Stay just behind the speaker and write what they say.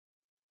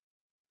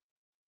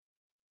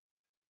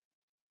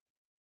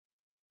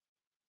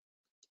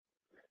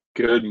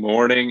Good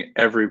morning,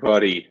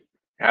 everybody.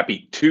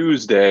 Happy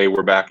Tuesday.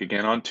 We're back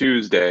again on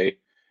Tuesday.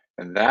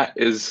 And that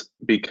is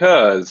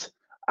because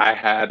I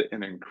had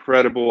an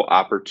incredible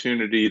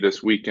opportunity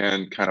this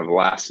weekend, kind of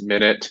last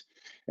minute.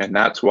 And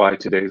that's why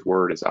today's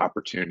word is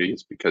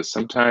opportunities, because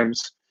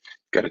sometimes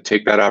you got to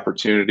take that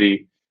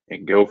opportunity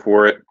and go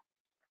for it.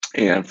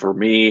 And for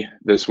me,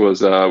 this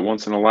was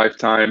once in a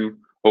lifetime.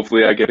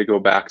 Hopefully, I get to go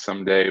back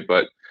someday.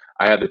 But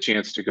I had the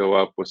chance to go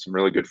up with some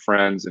really good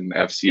friends and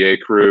FCA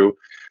crew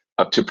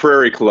up to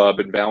Prairie Club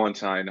in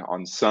Valentine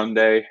on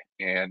Sunday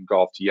and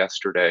golfed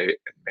yesterday.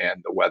 And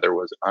man, the weather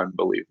was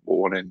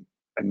unbelievable. What an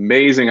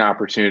amazing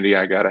opportunity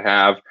I got to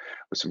have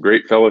with some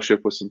great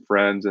fellowship with some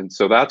friends. And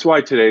so that's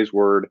why today's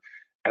word,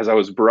 as I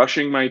was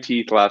brushing my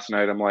teeth last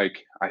night, I'm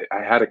like,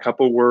 I had a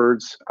couple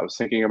words I was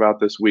thinking about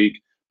this week,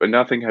 but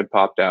nothing had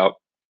popped out.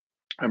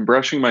 I'm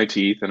brushing my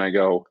teeth and I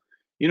go,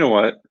 you know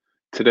what?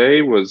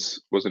 Today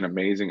was an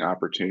amazing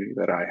opportunity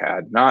that I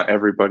had. Not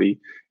everybody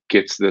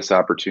gets this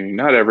opportunity.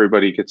 Not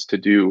everybody gets to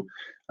do,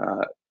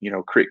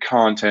 create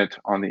content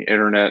on the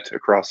internet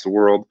across the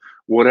world.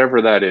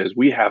 Whatever that is,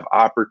 we have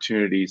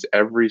opportunities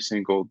every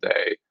single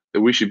day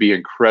that we should be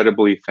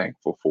incredibly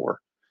thankful for,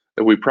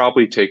 that we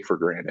probably take for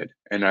granted.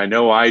 And I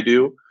know I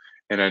do,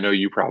 and I know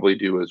you probably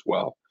do as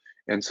well.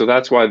 And so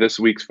that's why this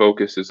week's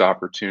focus is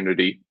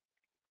opportunity.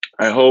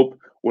 I hope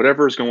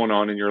whatever is going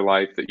on in your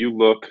life that you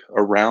look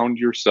around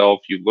yourself,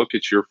 you look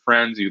at your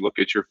friends, you look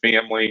at your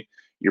family,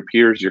 your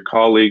peers, your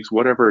colleagues,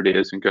 whatever it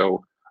is, and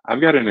go,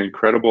 I've got an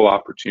incredible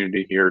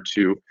opportunity here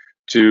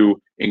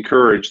to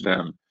encourage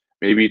them,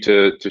 maybe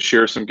to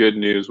share some good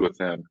news with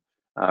them,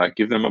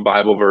 give them a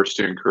Bible verse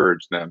to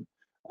encourage them,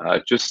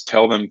 just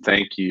tell them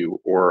thank you,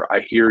 or I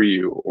hear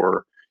you,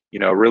 or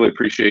really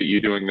appreciate you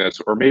doing this,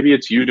 or maybe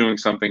it's you doing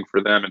something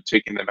for them and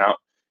taking them out,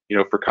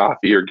 for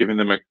coffee or giving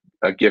them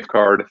a gift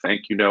card, a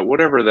thank you note,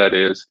 whatever that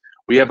is.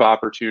 We have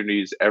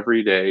opportunities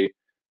every day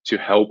to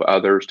help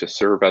others, to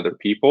serve other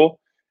people,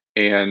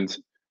 and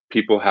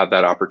people have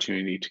that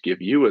opportunity to give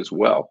you as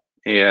well.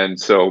 And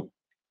so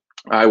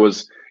I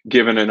was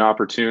given an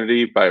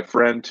opportunity by a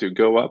friend to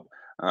go up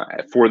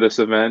for this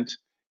event.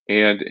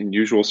 And in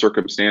usual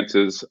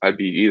circumstances, I'd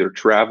be either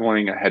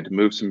traveling, I had to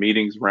move some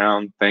meetings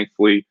around.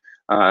 Thankfully,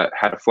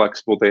 had a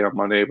flexible day on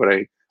Monday, but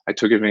I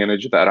took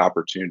advantage of that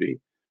opportunity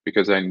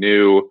because I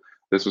knew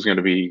this was going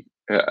to be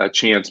a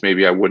chance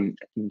maybe I wouldn't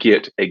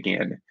get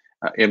again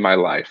in my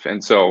life.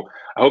 And so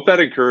I hope that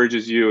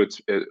encourages you.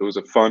 It was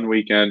a fun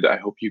weekend. I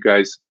hope you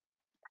guys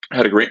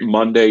had a great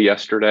Monday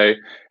yesterday.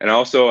 And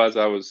also, as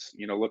I was,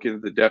 looking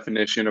at the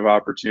definition of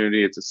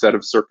opportunity, it's a set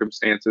of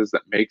circumstances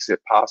that makes it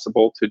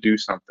possible to do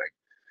something.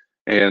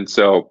 And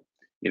so,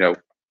 you know,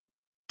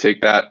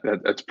 take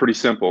that's pretty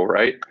simple,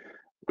 right?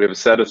 We have a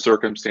set of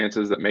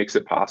circumstances that makes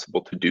it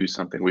possible to do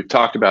something. We've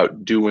talked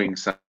about doing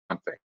something.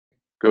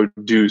 Go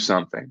do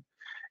something.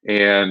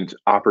 And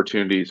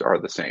opportunities are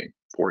the same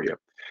for you.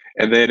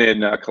 And then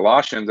in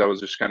Colossians, I was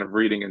just kind of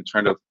reading and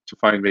trying to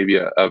find maybe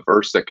a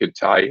verse that could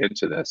tie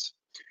into this.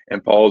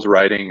 And Paul's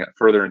writing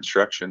further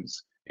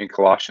instructions in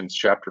Colossians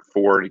chapter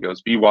 4. And he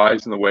goes, be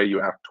wise in the way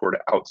you act toward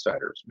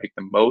outsiders. Make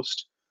the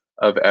most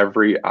of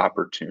every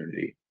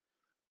opportunity.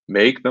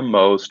 Make the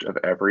most of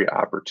every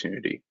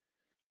opportunity.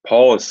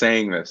 Paul is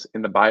saying this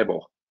in the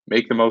Bible.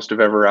 Make the most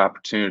of every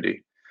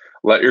opportunity.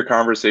 Let your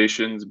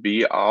conversations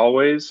be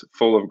always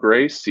full of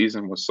grace,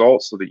 seasoned with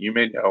salt, so that you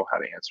may know how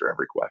to answer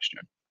every question.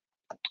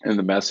 And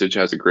the Message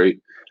has a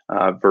great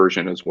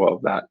version as well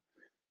of that.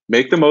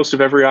 Make the most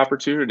of every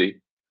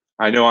opportunity.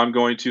 I know I'm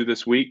going to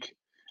this week.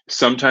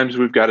 Sometimes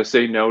we've got to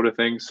say no to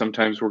things.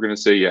 Sometimes we're going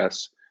to say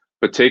yes.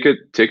 But take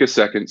a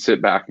second,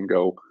 sit back and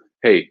go,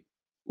 hey,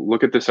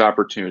 look at this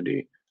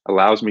opportunity.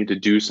 Allows me to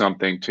do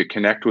something, to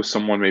connect with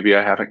someone maybe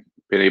I haven't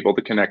been able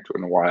to connect with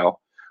in a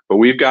while. But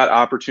we've got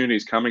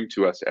opportunities coming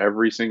to us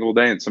every single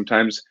day. And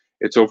sometimes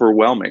it's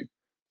overwhelming.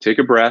 Take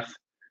a breath,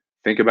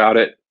 think about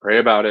it, pray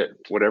about it,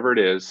 whatever it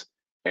is,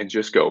 and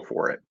just go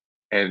for it.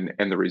 And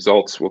the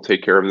results will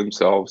take care of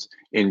themselves.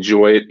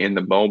 Enjoy it in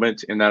the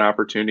moment, in that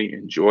opportunity.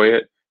 Enjoy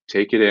it,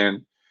 take it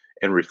in,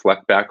 and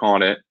reflect back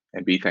on it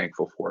and be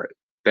thankful for it.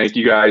 Thank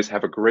you guys.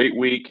 Have a great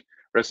week.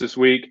 Rest of this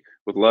week.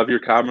 Would love your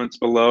comments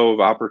below of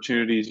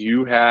opportunities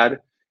you had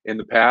in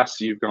the past.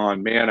 You've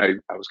gone, man,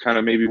 I was kind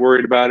of maybe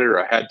worried about it, or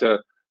I had to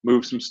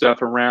move some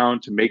stuff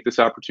around to make this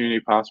opportunity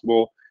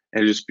possible.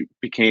 And it just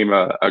became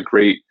a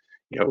great,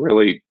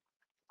 really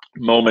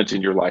moment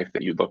in your life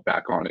that you look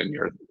back on and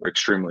you're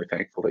extremely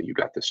thankful that you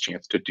got this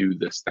chance to do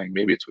this thing.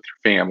 Maybe it's with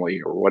your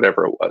family or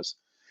whatever it was.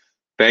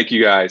 Thank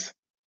you guys.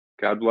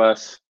 God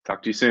bless.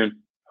 Talk to you soon.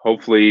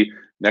 Hopefully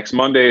next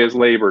Monday is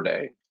Labor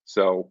Day.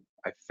 So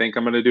I think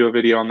I'm going to do a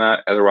video on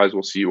that. Otherwise,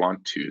 we'll see you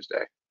on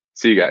Tuesday.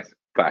 See you guys.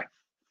 Bye.